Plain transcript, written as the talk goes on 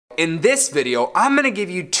in this video, I'm gonna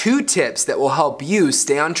give you 2 tips that will help you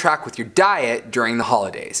stay on track with your diet during the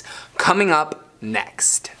holidays. Coming up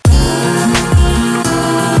next.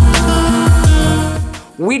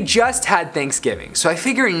 We just had Thanksgiving, so I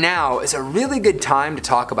figure now is a really good time to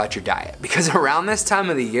talk about your diet, because around this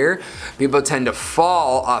time of the year, people tend to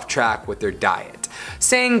fall off track with their diet,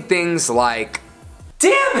 saying things like,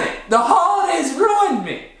 "Damn it, the holidays ruined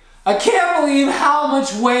me. I can't believe how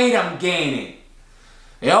much weight I'm gaining.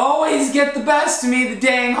 They always get the best of me the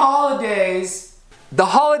dang holidays." The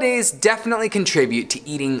holidays definitely contribute to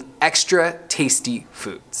eating extra tasty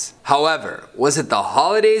foods. However, was it the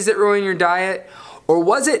holidays that ruined your diet? Or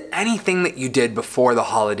was it anything that you did before the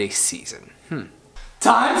holiday season?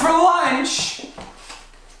 Time for lunch!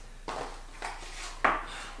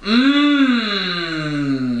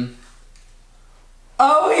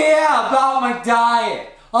 Oh yeah, about my diet.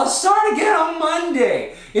 I'll start again on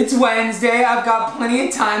Monday. It's Wednesday, I've got plenty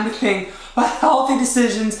of time to think about healthy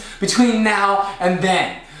decisions between now and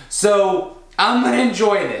then. So I'm gonna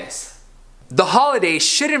enjoy this. The holidays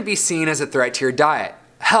shouldn't be seen as a threat to your diet.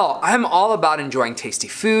 Hell, I'm all about enjoying tasty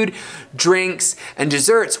food, drinks, and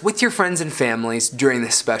desserts with your friends and families during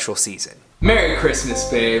this special season. Merry Christmas,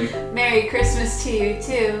 babe. Merry Christmas to you,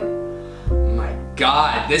 too. My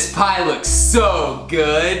God, this pie looks so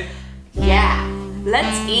good. Yeah,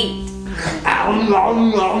 let's eat.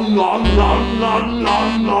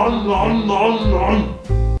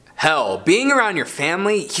 Hell, being around your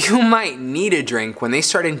family, you might need a drink when they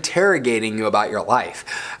start interrogating you about your life,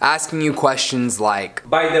 asking you questions like,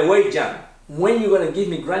 "By the way, Jan, when you gonna give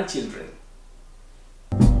me grandchildren?"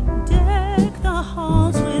 Deck the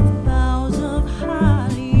halls with boughs of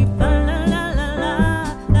holly, la la la la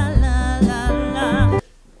la la la.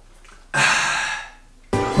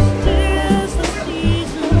 Tis the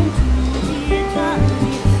season to be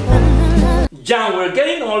jolly, la la la. Jan, we're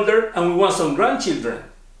getting older and we want some grandchildren.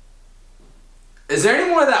 "Is there any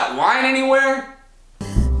more of that wine anywhere?"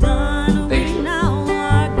 Thank you.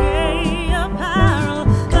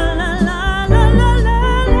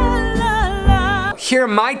 Here are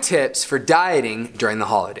my tips for dieting during the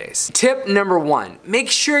holidays. Tip number 1, make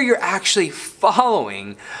sure you're actually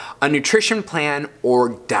following a nutrition plan or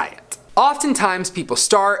diet. Oftentimes people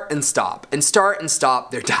start and stop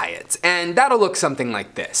their diets, and that'll look something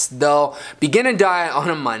like this. They'll begin a diet on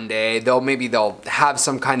a Monday, they'll have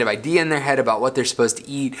some kind of idea in their head about what they're supposed to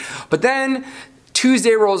eat, but then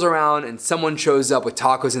Tuesday rolls around and someone shows up with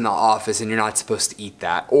tacos in the office and you're not supposed to eat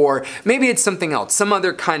that. Or maybe it's something else, some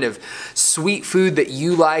other kind of sweet food that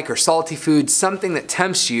you like or salty food, something that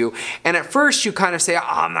tempts you, and at first you kind of say, "Oh,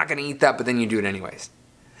 I'm not gonna eat that," but then you do it anyways.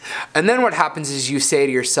 And then what happens is you say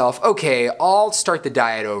to yourself, "Okay, I'll start the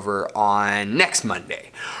diet over on next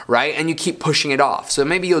Monday," right? And you keep pushing it off. So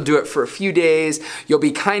maybe you'll do it for a few days, you'll be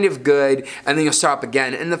kind of good, and then you'll stop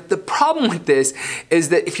again. And the problem with this is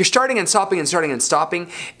that if you're starting and stopping and starting and stopping,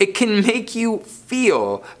 it can make you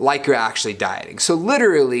feel like you're actually dieting. So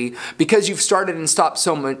literally, because you've started and stopped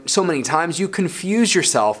so many times, you confuse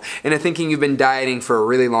yourself into thinking you've been dieting for a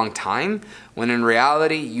really long time, when in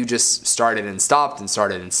reality, you just started and stopped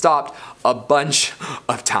a bunch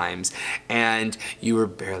of times, and you were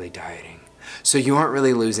barely dieting. So you aren't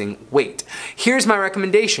really losing weight. Here's my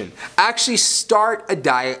recommendation. Actually start a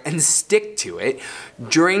diet and stick to it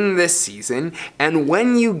during this season, and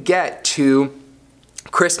when you get to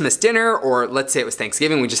Christmas dinner, or let's say it was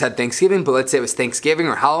Thanksgiving, we just had Thanksgiving, but let's say it was Thanksgiving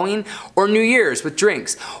or Halloween, or New Year's with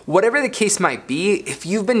drinks. Whatever the case might be, if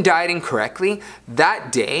you've been dieting correctly,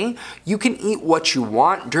 that day, you can eat what you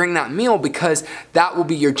want during that meal because that will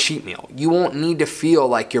be your cheat meal. You won't need to feel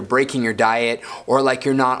like you're breaking your diet or like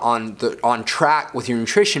you're not on track with your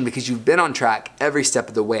nutrition because you've been on track every step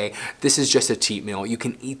of the way. This is just a cheat meal. You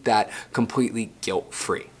can eat that completely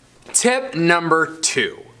guilt-free. Tip number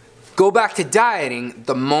 2. Go back to dieting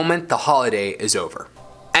the moment the holiday is over.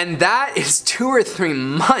 And that is 2 or 3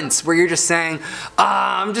 months where you're just saying,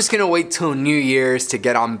 I'm just gonna wait till New Year's to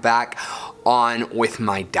get back on with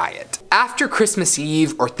my diet. After Christmas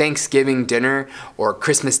Eve or Thanksgiving dinner or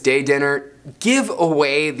Christmas Day dinner, give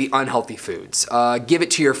away the unhealthy foods. Give it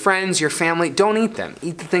to your friends, your family. Don't eat them.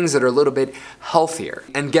 Eat the things that are a little bit healthier.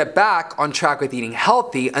 And get back on track with eating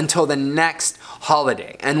healthy until the next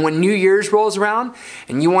holiday. And when New Year's rolls around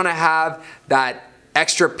and you want to have that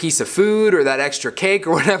extra piece of food or that extra cake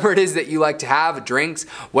or whatever it is that you like to have, drinks,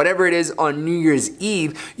 whatever it is on New Year's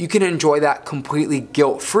Eve, you can enjoy that completely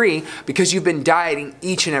guilt-free because you've been dieting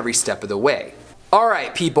each and every step of the way. All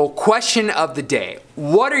right, people, question of the day.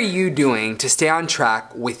 What are you doing to stay on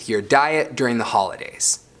track with your diet during the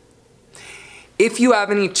holidays? If you have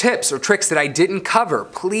any tips or tricks that I didn't cover,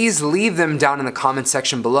 please leave them down in the comment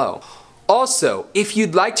section below. Also, if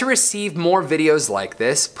you'd like to receive more videos like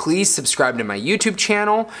this, please subscribe to my YouTube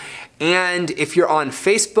channel. And if you're on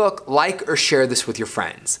Facebook, like or share this with your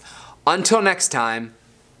friends. Until next time,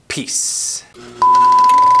 peace.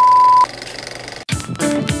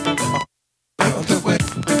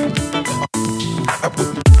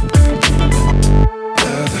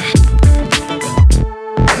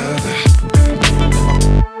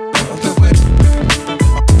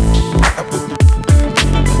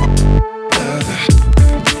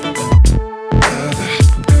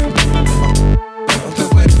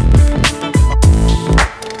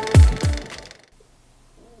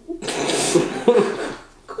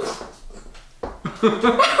 The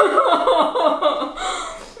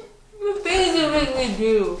things you make me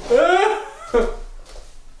do.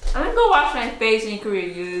 I'm gonna go wash my face and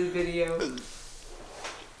review this video.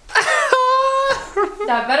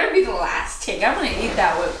 That better be the last take. I'm gonna eat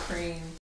that whipped cream.